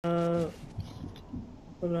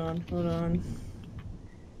Hold on, hold on.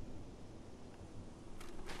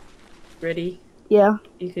 Ready? Yeah.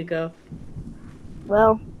 You could go.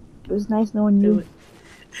 Well, it was nice knowing Do you. it.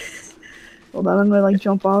 Hold on, I'm gonna like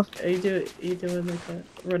jump off. Are you doing like a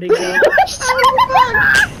running jump?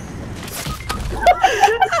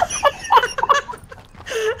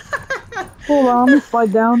 Hold on, let me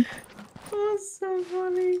slide down. Oh, so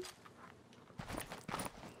funny.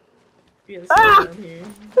 Yes, Ah! down here.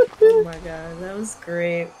 Oh my god, that was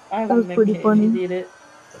great. I have That a was med pretty kit if you funny. need it.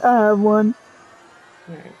 I have one.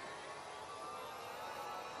 Alright.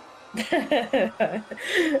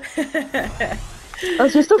 I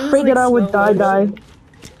was just It was afraid that like I would slow die. motion.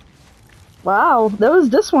 Wow, that was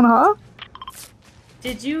this one, huh?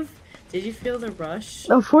 Did you feel the rush?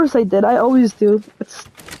 Of course I did. I always do.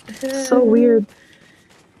 It's so weird.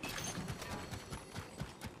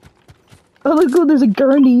 Oh, look, oh, there's a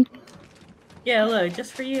gurney. Yeah, look,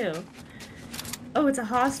 just for you. Oh, it's a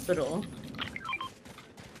hospital.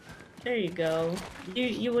 There you go.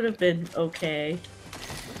 You would have been okay.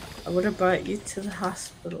 I would have brought you to the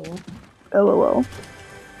hospital. LOL.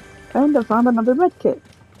 And I found another medkit.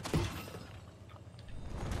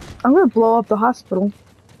 I'm gonna blow up the hospital.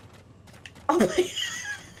 Oh my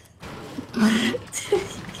god. You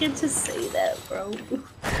can't just say that, bro.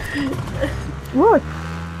 Look.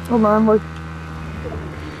 Hold on, look.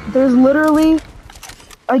 There's literally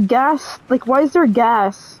a gas. Like, why is there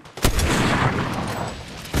gas?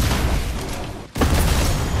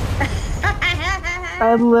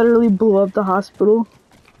 I literally blew up the hospital.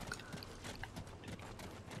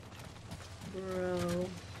 Bro.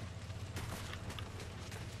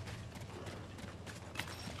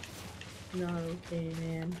 Not okay,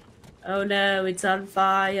 man. Oh no, it's on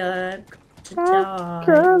fire. That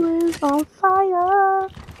girl is on fire.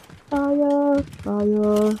 Fire,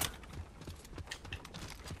 fire.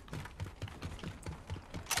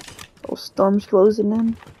 Oh, storm's closing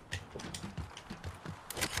in.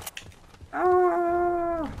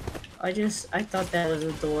 Oh, I thought that was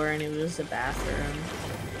a door and it was a bathroom.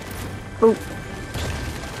 Oh.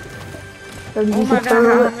 Oh my god,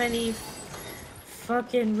 how many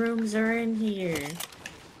fucking rooms are in here?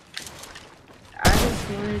 I just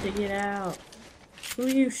wanted to get out. Who are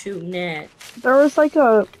you shooting at? There was like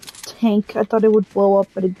a tank. I thought it would blow up,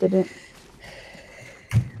 but it didn't.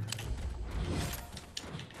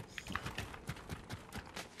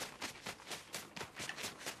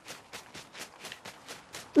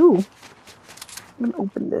 Ooh. I'm gonna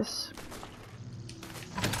open this.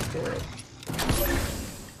 Good.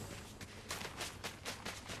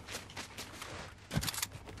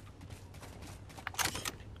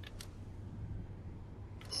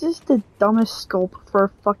 This is the dumbest scope for a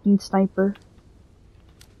fucking sniper.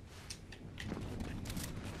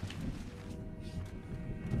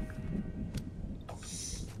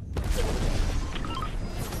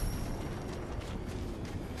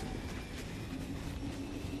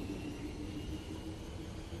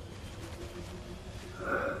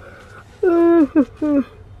 Is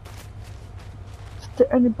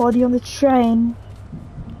there anybody on the train?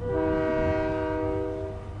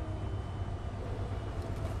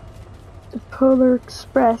 The Polar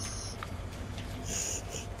Express.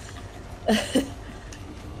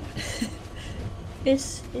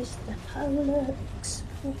 This is the Polar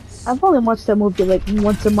Express. I've only watched that movie like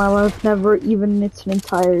once in my life, never even in its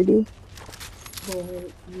entirety. Boy,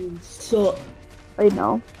 you suck. I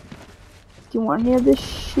know. Do you want to hear this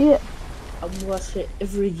shit? I watch it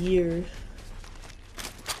every year.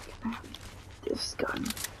 This gun.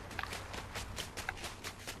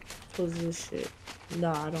 What's this shit?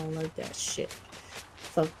 Nah, I don't like that shit.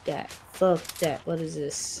 Fuck that. Fuck that. What is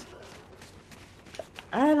this?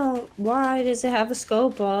 I don't. Why does it have a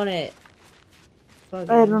scope on it? Fuck it,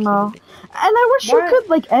 I I'm don't know. keeping it. And I wish you could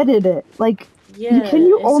like edit it. Like, Yeah, can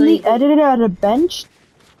you it's only like, edit it at a bench?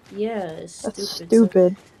 yeah, it's That's stupid.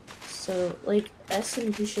 stupid. So like,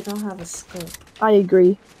 SMG should not have a scope. I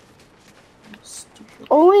agree. Stupid.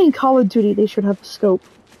 Only in Call of Duty they should have a scope.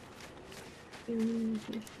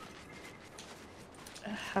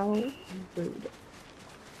 How rude.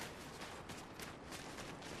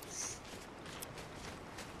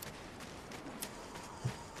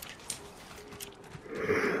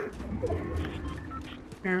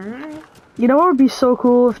 You know what would be so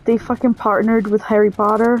cool if they fucking partnered with Harry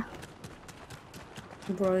Potter?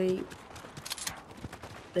 Right.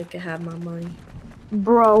 They could have my money.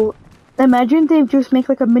 Bro, imagine they just make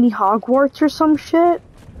like a mini Hogwarts or some shit.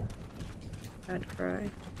 I'd cry.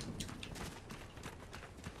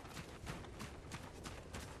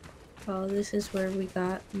 Oh, this is where we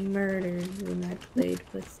got murdered when I played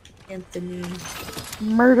with Anthony.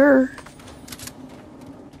 Murder.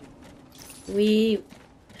 We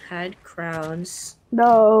had crowns that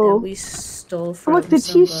No. we stole Oh, from look, the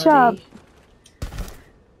cheese shop. somebody.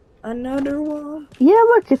 Another one. Yeah,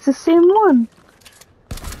 look, it's the same one.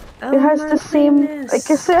 Oh, It has my the same. goodness. I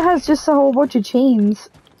guess it has just a whole bunch of chains.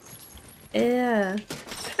 Yeah.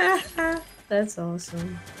 That's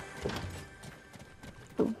awesome.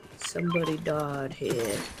 Somebody died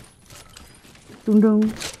here. Doom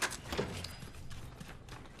doom.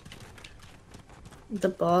 The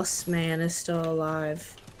boss man is still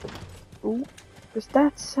alive. Ooh, is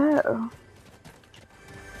that so?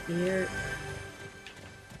 Here.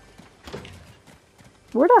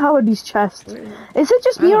 Where the hell are these chests? Where? Is it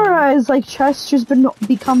just me or has like chests just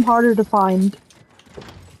become harder to find?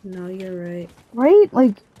 No, you're right. Right?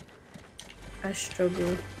 Like, I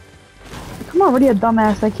struggle. I'm already a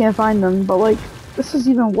dumbass. I can't find them, but like, this is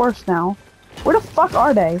even worse now. Where the fuck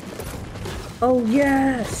are they? Oh,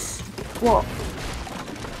 yes! Whoa.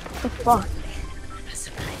 What the fuck? A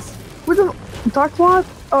surprise. Where the Dark Moth?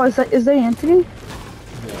 Oh, is that Anthony?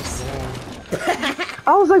 Yes.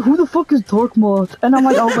 I was like, who the fuck is Dark Moth? And I'm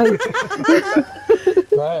like, oh wait.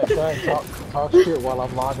 Go ahead, talk shit while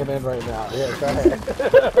I'm logging in right now. Yeah, go ahead.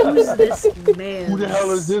 Who's this man? Who the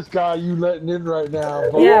hell is this guy you letting in right now?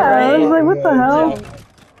 Yeah, right. I was like, what the hell?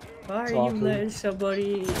 Why are Talking. you letting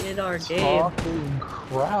somebody in our game? Talking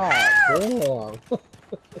crap. Damn.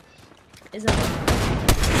 Is that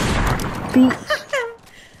Beach.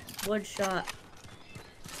 one shot?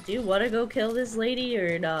 Do you want to go kill this lady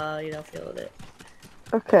or nah? You don't feel it.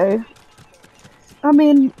 Okay. I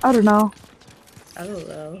mean, I don't know. I don't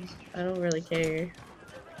know. I don't really care.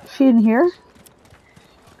 She in here?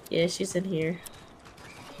 Yeah, she's in here.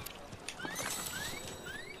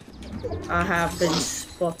 I have been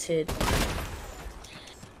spotted.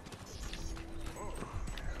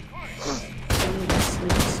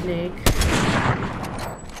 Snake.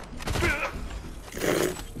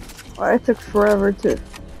 Oh, it took forever to.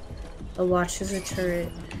 A watch is a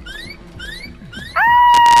turret.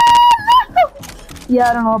 Yeah,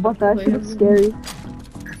 I don't know about that. She looks scary.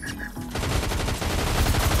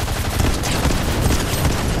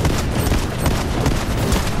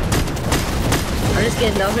 I'm just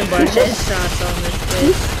getting nothing but headshots on this bitch.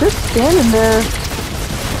 She's just standing there.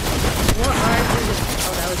 What are you?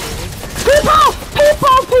 Oh, that was easy.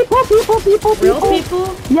 People! Real people?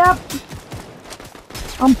 Yep.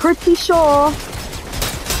 I'm pretty sure.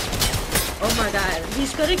 Oh my god,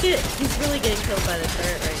 he's really getting killed by the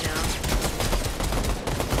turret right now.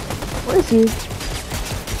 Where is he?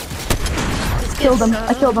 He's Killed him. getting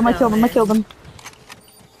I killed him. I shot killed him. I down, killed man. him.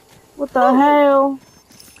 What the hell?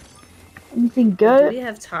 Anything Do good? we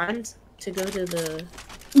have time to go to the...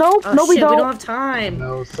 Nope. Oh No, we shit, we don't don't. have time.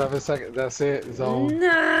 No, 7 seconds. That's it. It's on.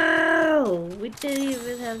 No! We didn't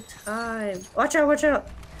even have time. Watch out, watch out!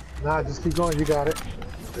 Nah, just keep going. You got it.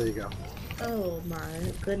 There you go. Oh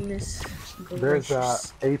my goodness. There's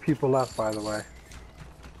gracious. 8 people left, by the way.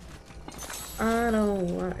 I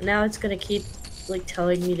don't want... Now it's gonna keep, like,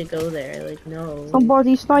 telling me to go there. Like, no.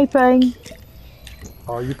 Somebody sniping.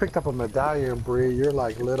 Oh, you picked up a medallion, Bree. You're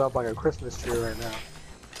like lit up like a Christmas tree right now.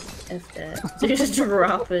 F that. Just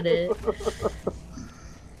dropping it.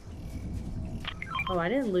 Oh, I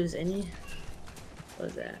didn't lose any. What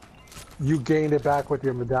was that? You gained it back with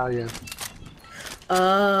your medallion.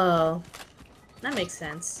 Oh. That makes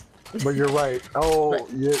sense. But you're right. Oh, But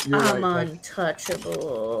you're I'm right.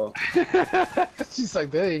 untouchable. She's like,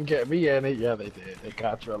 they didn't get me any. Yeah, they did. They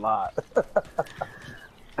got you a lot.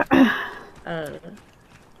 I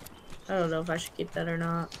don't know if I should keep that or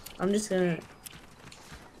not. I'm just gonna...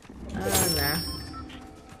 nah.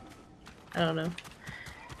 I don't know.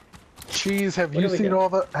 Cheese. Have What you do we seen do? all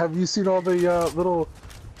the? Have you seen all the little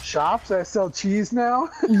shops that sell cheese now?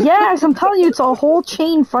 Yes, I'm telling you, it's a whole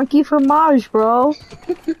chain. Funky fromage, bro.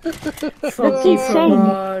 Funky insane.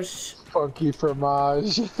 fromage. Funky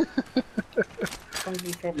fromage.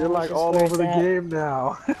 Funky fromage. You're like is all where over it's the at. game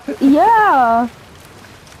now. Yeah.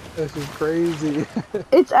 This is crazy.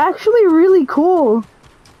 It's actually really cool.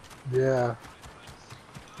 Yeah.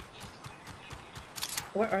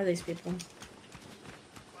 Where are these people?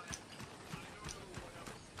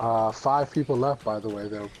 5 people left, by the way.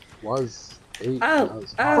 There was 8. Oh, That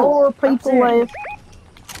was oh. 4 up people there. left.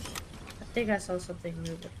 I think I saw something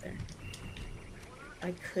move up there.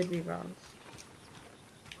 I could be wrong.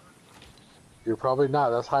 You're probably not.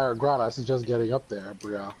 That's higher ground. I suggest getting up there,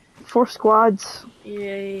 Bria. 4 squads.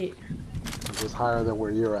 Yay. It's higher than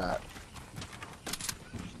where you're at.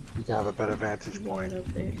 You can have a better vantage Going point.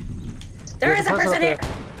 up there. There is a person up here! there.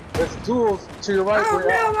 There's tools to your right. Oh Bria.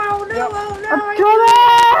 no, oh no, Yep. oh no! I'm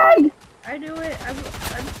coming! I knew it.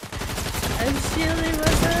 I'm stealing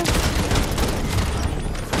myself.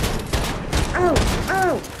 Oh!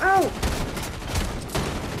 Oh! Oh!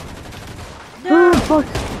 Oh, No! fuck.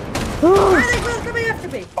 Why are they both coming after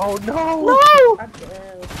me? Oh no! No! I'm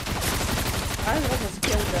dead. I almost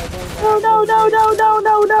killed that one. No, no, no, no, no,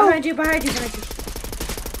 no, no! Behind you, behind you, behind you.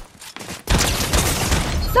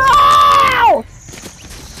 No!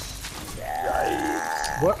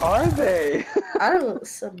 What are they? I don't know,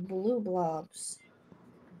 some blue blobs.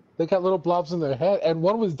 They got little blobs in their head, and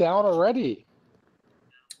one was down already.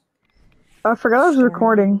 I forgot I was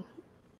recording.